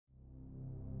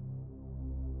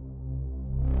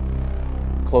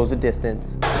close the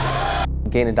distance,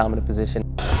 gain a dominant position,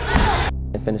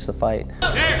 and finish the fight.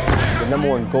 The number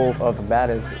one goal for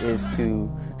combatives is to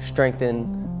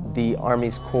strengthen the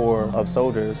Army's core of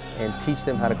soldiers and teach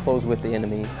them how to close with the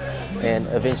enemy and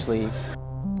eventually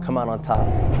come out on top.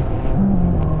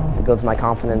 It builds my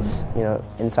confidence,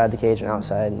 inside the cage and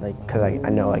outside, because I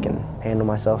know I can handle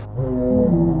myself.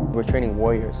 We're training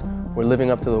warriors. We're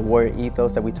living up to the warrior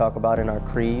ethos that we talk about in our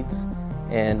creeds,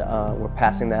 and we're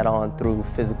passing that on through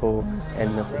physical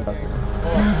and mental toughness.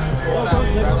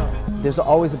 There's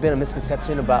always been a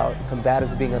misconception about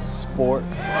combatives being a sport.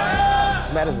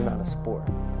 Combatives is not a sport,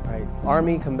 right?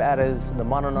 Army combatives, the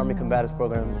Modern Army Combatives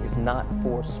Program is not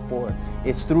for sport.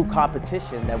 It's through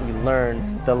competition that we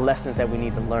learn the lessons that we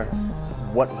need to learn,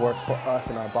 what works for us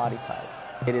and our body types.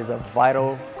 It is a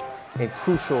vital and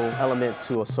crucial element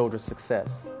to a soldier's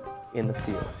success in the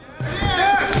field.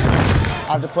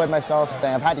 I've deployed myself and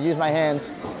I've had to use my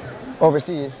hands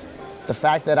overseas. The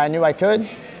fact that I knew I could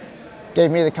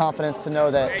gave me the confidence to know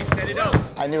that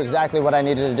I knew exactly what I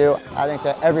needed to do. I think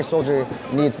that every soldier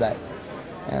needs that,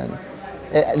 and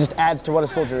it just adds to what a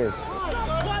soldier is.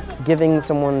 Giving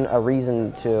someone a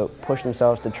reason to push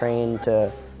themselves, to train,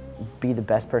 to be the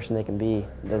best person they can be,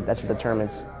 that's what the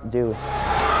tournaments do.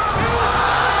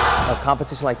 A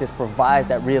competition like this provides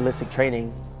that realistic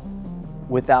training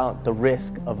without the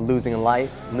risk of losing a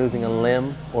life, losing a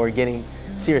limb, or getting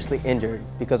seriously injured,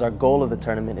 because our goal of the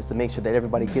tournament is to make sure that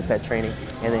everybody gets that training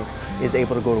and then is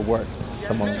able to go to work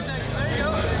tomorrow.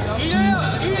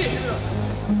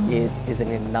 It is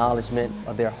an acknowledgement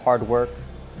of their hard work,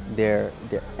 their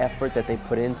effort that they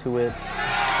put into it.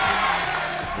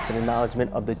 It's an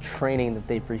acknowledgement of the training that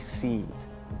they've received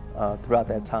throughout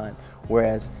that time.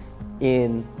 Whereas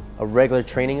in a regular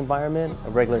training environment, a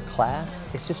regular class,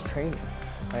 it's just training.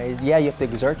 Right? Yeah, you have to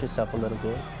exert yourself a little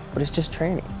bit, but it's just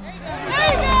training.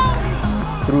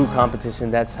 Through competition,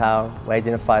 that's how we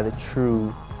identify the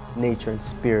true nature and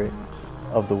spirit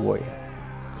of the warrior.